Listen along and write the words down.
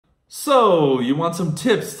So, you want some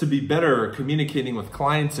tips to be better communicating with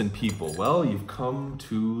clients and people? Well, you've come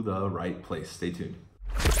to the right place. Stay tuned.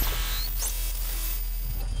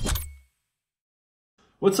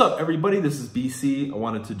 What's up, everybody? This is BC. I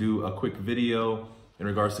wanted to do a quick video in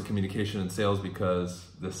regards to communication and sales because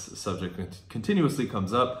this subject continuously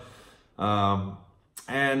comes up.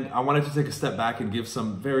 And I wanted to take a step back and give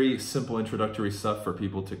some very simple introductory stuff for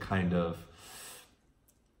people to kind of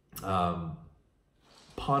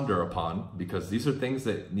ponder upon, because these are things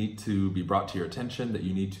that need to be brought to your attention, that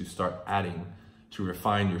you need to start adding to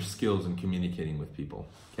refine your skills in communicating with people,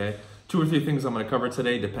 okay? 2 or 3 things I'm gonna cover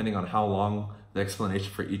today, depending on how long the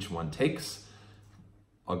explanation for each one takes.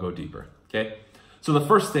 I'll go deeper, okay? So the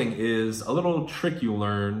first thing is a little trick you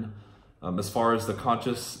learn as far as the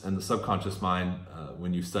conscious and the subconscious mind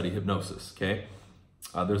when you study hypnosis, okay?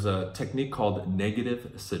 There's a technique called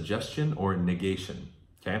negative suggestion or negation,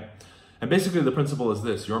 okay? And basically the principle is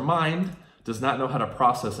this: your mind does not know how to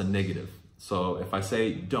process a negative. So if I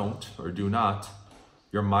say don't or do not,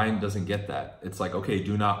 your mind doesn't get that. It's like, okay,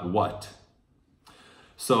 do not what?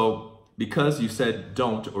 So because you said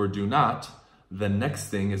don't or do not, the next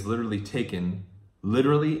thing is literally taken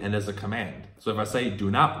literally and as a command. So if I say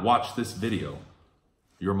do not watch this video,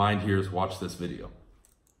 your mind hears watch this video.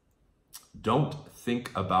 Don't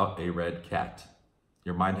think about a red cat.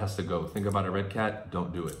 Your mind has to go think about a red cat,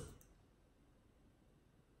 don't do it.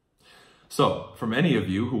 So, for many of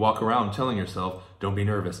you who walk around telling yourself, don't be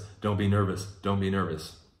nervous, don't be nervous, don't be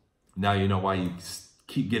nervous. Now you know why you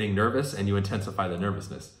keep getting nervous and you intensify the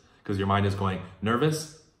nervousness. Because your mind is going,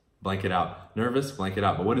 nervous, blank it out. Nervous, blank it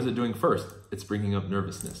out. But what is it doing first? It's bringing up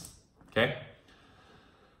nervousness, okay?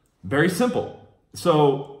 Very simple.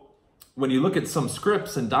 So, when you look at some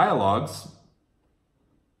scripts and dialogues,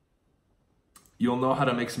 you'll know how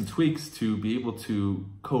to make some tweaks to be able to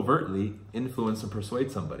covertly influence and persuade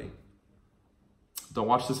somebody. Don't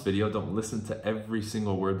watch this video. Don't listen to every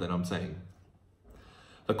single word that I'm saying.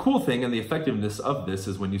 The cool thing and the effectiveness of this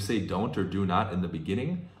is when you say don't or do not in the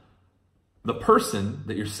beginning, the person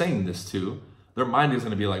that you're saying this to, their mind is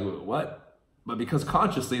going to be like, what? But because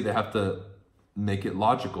consciously they have to make it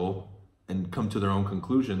logical and come to their own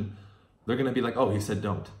conclusion, they're going to be like, oh, he said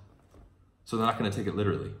don't. So they're not going to take it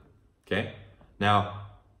literally. Okay? Now,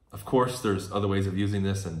 of course, there's other ways of using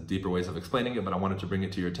this and deeper ways of explaining it, but I wanted to bring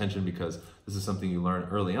it to your attention because this is something you learn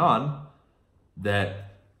early on,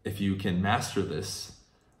 that if you can master this,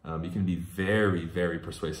 you can be very, very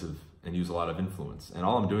persuasive and use a lot of influence. And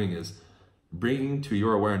all I'm doing is bringing to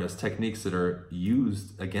your awareness techniques that are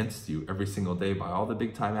used against you every single day by all the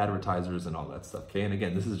big time advertisers and all that stuff, okay? And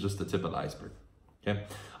again, this is just the tip of the iceberg, okay?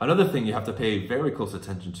 Another thing you have to pay very close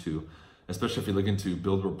attention to, especially if you're looking to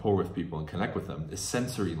build rapport with people and connect with them, is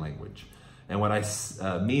sensory language. And what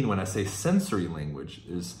I mean when I say sensory language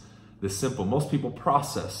is this simple. Most people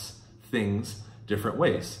process things different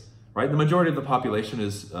ways, right? The majority of the population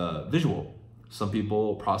is visual. Some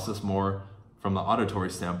people process more from the auditory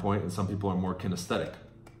standpoint, and some people are more kinesthetic.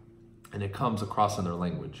 And it comes across in their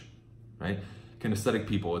language, right? Kinesthetic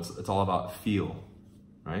people, it's all about feel,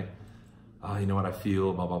 right? You know what I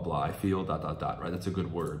feel, blah, blah, blah. I feel, dot, dot, dot, right? That's a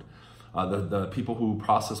good word. The people who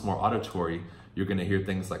process more auditory, you're going to hear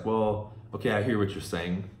things like, well, okay, I hear what you're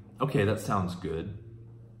saying. Okay, that sounds good.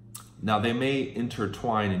 Now, they may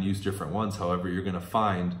intertwine and use different ones. However, you're going to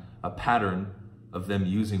find a pattern of them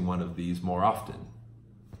using one of these more often.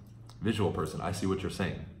 Visual person, I see what you're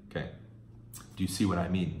saying. Okay. Do you see what I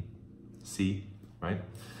mean? See, right?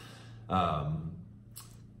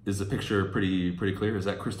 Is the picture pretty clear? Is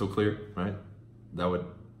that crystal clear, right? That would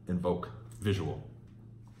invoke visual.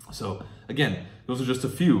 So again, those are just a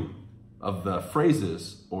few of the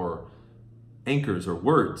phrases or anchors or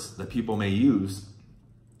words that people may use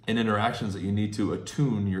in interactions that you need to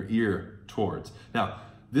attune your ear towards. Now,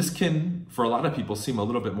 this can, for a lot of people, seem a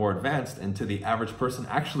little bit more advanced, and to the average person,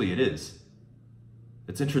 actually it is.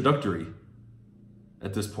 It's introductory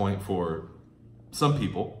at this point for some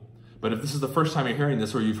people. But if this is the first time you're hearing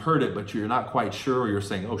this, or you've heard it, but you're not quite sure, or you're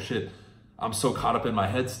saying, oh shit, I'm so caught up in my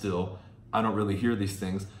head still, I don't really hear these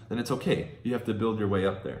things, then it's okay. You have to build your way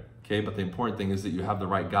up there, okay? But the important thing is that you have the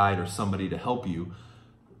right guide or somebody to help you,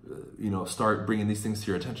 start bringing these things to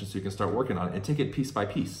your attention so you can start working on it and take it piece by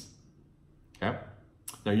piece, okay?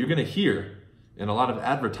 Now, you're gonna hear in a lot of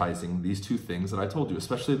advertising these 2 things that I told you,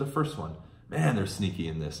 especially the first one. Man, they're sneaky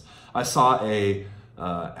in this. I saw a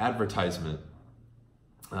advertisement,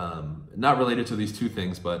 not related to these 2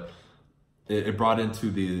 things, but it brought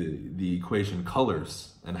into the equation colors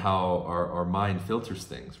and how our mind filters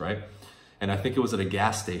things, right? And I think it was at a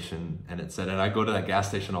gas station, and it said, and I go to that gas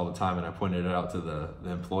station all the time, and I pointed it out to the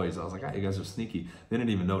employees. I was like, ah, you guys are sneaky. They didn't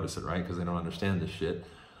even notice it, right? Because they don't understand this shit.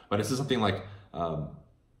 But it says something like,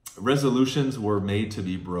 resolutions were made to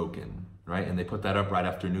be broken, right? And they put that up right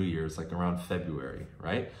after New Year's, like around February,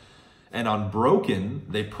 right? And on broken,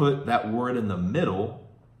 they put that word in the middle,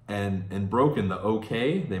 and in broken, the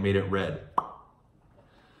okay, they made it red.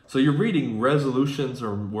 So you're reading resolutions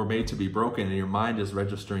were made to be broken, and your mind is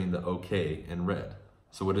registering the okay in red.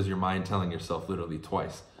 So what is your mind telling yourself literally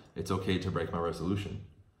twice? It's okay to break my resolution.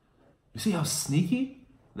 You see how sneaky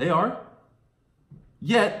they are?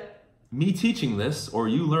 Yet, me teaching this, or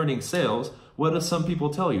you learning sales, what do some people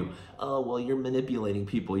tell you? Oh, well, you're manipulating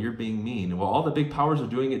people, you're being mean. Well, all the big powers are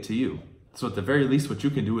doing it to you. So at the very least, what you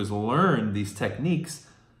can do is learn these techniques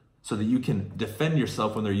so that you can defend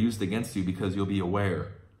yourself when they're used against you, because you'll be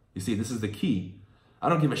aware. You see, this is the key. I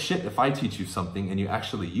don't give a shit if I teach you something and you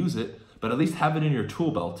actually use it, but at least have it in your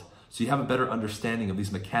tool belt so you have a better understanding of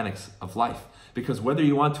these mechanics of life. Because whether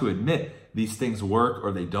you want to admit these things work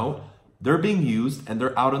or they don't, they're being used and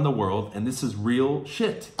they're out in the world, and this is real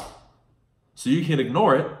shit. So you can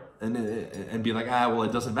ignore it and be like, ah, well,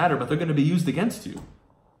 it doesn't matter, but they're going to be used against you.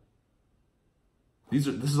 This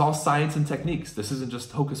is all science and techniques. This isn't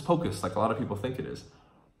just hocus pocus like a lot of people think it is.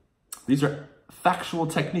 These are factual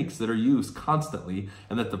techniques that are used constantly,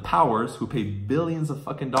 and that the powers who pay billions of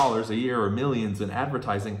fucking dollars a year or millions in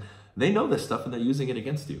advertising, they know this stuff and they're using it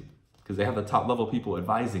against you because they have the top level people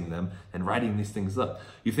advising them and writing these things up.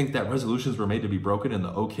 You think that resolutions were made to be broken and the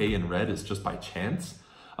okay in red is just by chance?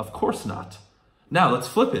 Of course not. Now let's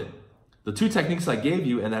flip it. The two techniques I gave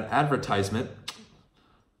you in that advertisement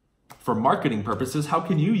for marketing purposes, how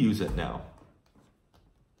can you use it now?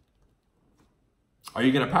 Are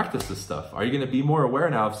you going to practice this stuff? Are you going to be more aware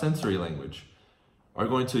now of sensory language? Are you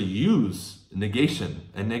going to use negation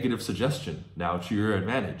and negative suggestion now to your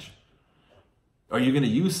advantage? Are you going to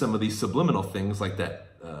use some of these subliminal things like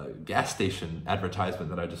that gas station advertisement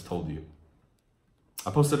that I just told you? I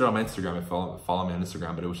posted it on my Instagram. If you follow me on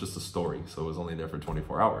Instagram, but it was just a story, so it was only there for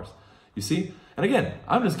 24 hours. You see? And again,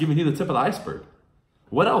 I'm just giving you the tip of the iceberg.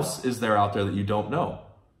 What else is there out there that you don't know?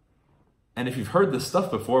 And if you've heard this stuff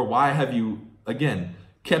before, why have you, again,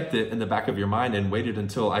 kept it in the back of your mind and waited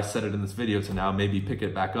until I said it in this video to now maybe pick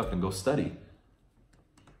it back up and go study?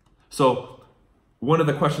 So one of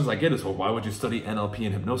the questions I get is, well, why would you study NLP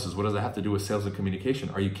and hypnosis? What does that have to do with sales and communication?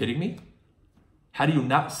 Are you kidding me? How do you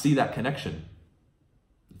not see that connection?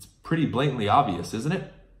 It's pretty blatantly obvious, isn't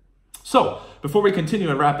it? So before we continue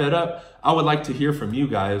and wrap it up, I would like to hear from you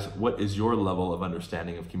guys. What is your level of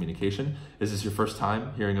understanding of communication? Is this your first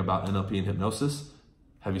time hearing about NLP and hypnosis?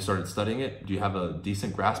 Have you started studying it? Do you have a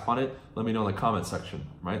decent grasp on it? Let me know in the comment section,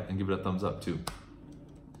 right? And give it a thumbs up too.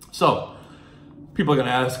 So people are going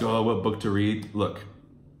to ask, oh, what book to read? Look,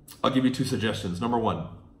 I'll give you two suggestions. Number one,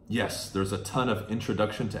 yes, there's a ton of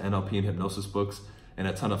introduction to NLP and hypnosis books and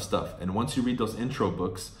a ton of stuff. And once you read those intro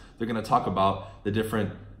books, they're going to talk about the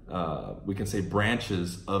different we can say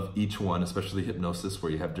branches of each one, especially hypnosis,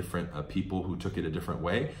 where you have different people who took it a different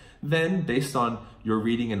way. Then based on your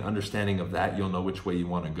reading and understanding of that, you'll know which way you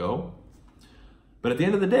want to go. But at the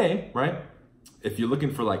end of the day, right, if you're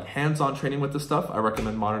looking for like hands-on training with this stuff, I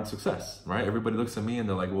recommend Modern Success, right? Everybody looks at me and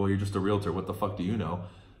they're like, well, you're just a realtor. What the fuck do you know?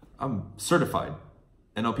 I'm certified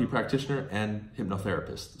NLP practitioner and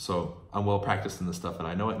hypnotherapist. So I'm well practiced in this stuff and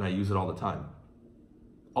I know it and I use it all the time.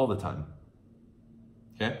 All the time.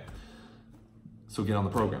 Okay, so get on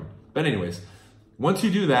the program. But anyways, once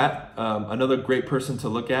you do that, another great person to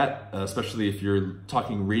look at, especially if you're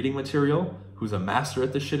talking reading material, who's a master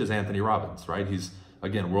at this shit, is Anthony Robbins, right? He's,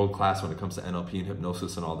 again, world-class when it comes to NLP and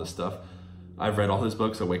hypnosis and all this stuff. I've read all his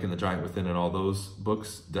books, Awaken the Giant Within and all those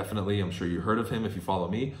books, definitely. I'm sure you heard of him. If you follow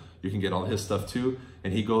me, you can get all his stuff too.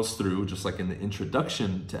 And he goes through, just like in the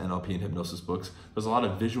introduction to NLP and hypnosis books, there's a lot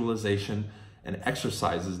of visualization and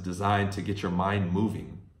exercises designed to get your mind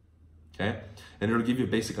moving, okay? And it'll give you a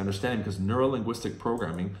basic understanding because neuro-linguistic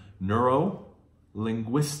programming,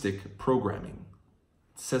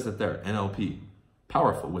 it says it there, NLP,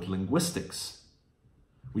 powerful with linguistics.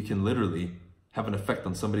 We can literally have an effect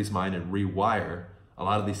on somebody's mind and rewire a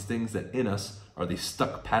lot of these things that in us are these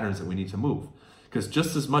stuck patterns that we need to move. Because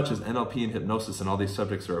just as much as NLP and hypnosis and all these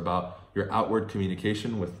subjects are about your outward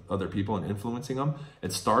communication with other people and influencing them,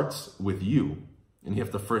 it starts with you. And you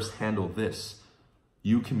have to first handle this,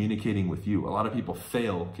 you communicating with you. A lot of people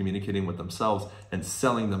fail communicating with themselves and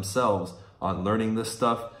selling themselves on learning this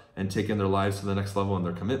stuff and taking their lives to the next level in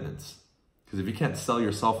their commitments. Because if you can't sell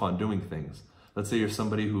yourself on doing things, let's say you're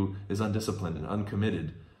somebody who is undisciplined and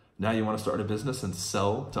uncommitted. Now you want to start a business and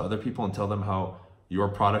sell to other people and tell them how your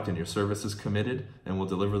product and your service is committed and will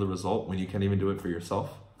deliver the result when you can't even do it for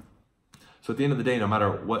yourself. So at the end of the day, no matter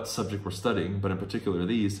what subject we're studying, but in particular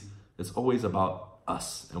these, it's always about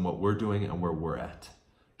us and what we're doing and where we're at.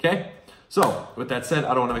 Okay? So with that said,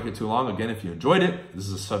 I don't want to make it too long. Again, if you enjoyed it, this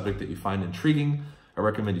is a subject that you find intriguing, I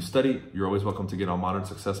recommend you study. You're always welcome to get on Modern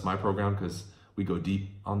Success, my program, because we go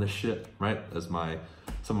deep on this shit, right? As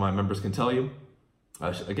some of my members can tell you.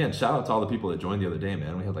 Again, shout out to all the people that joined the other day,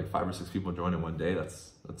 man. We had like 5 or 6 people join in one day.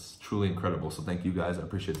 That's truly incredible. So thank you guys. I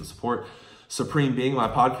appreciate the support. Supreme Being, my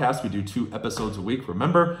podcast, we do 2 episodes a week.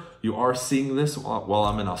 Remember, you are seeing this while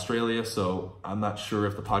I'm in Australia, so I'm not sure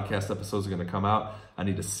if the podcast episodes are going to come out. I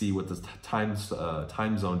need to see what the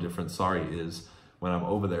time zone difference, is when I'm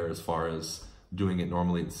over there, as far as doing it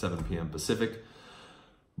normally at 7 p.m. Pacific.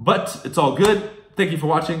 But it's all good. Thank you for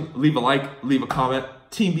watching. Leave a like, leave a comment.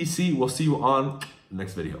 Team BC, we'll see you on the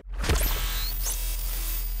next video.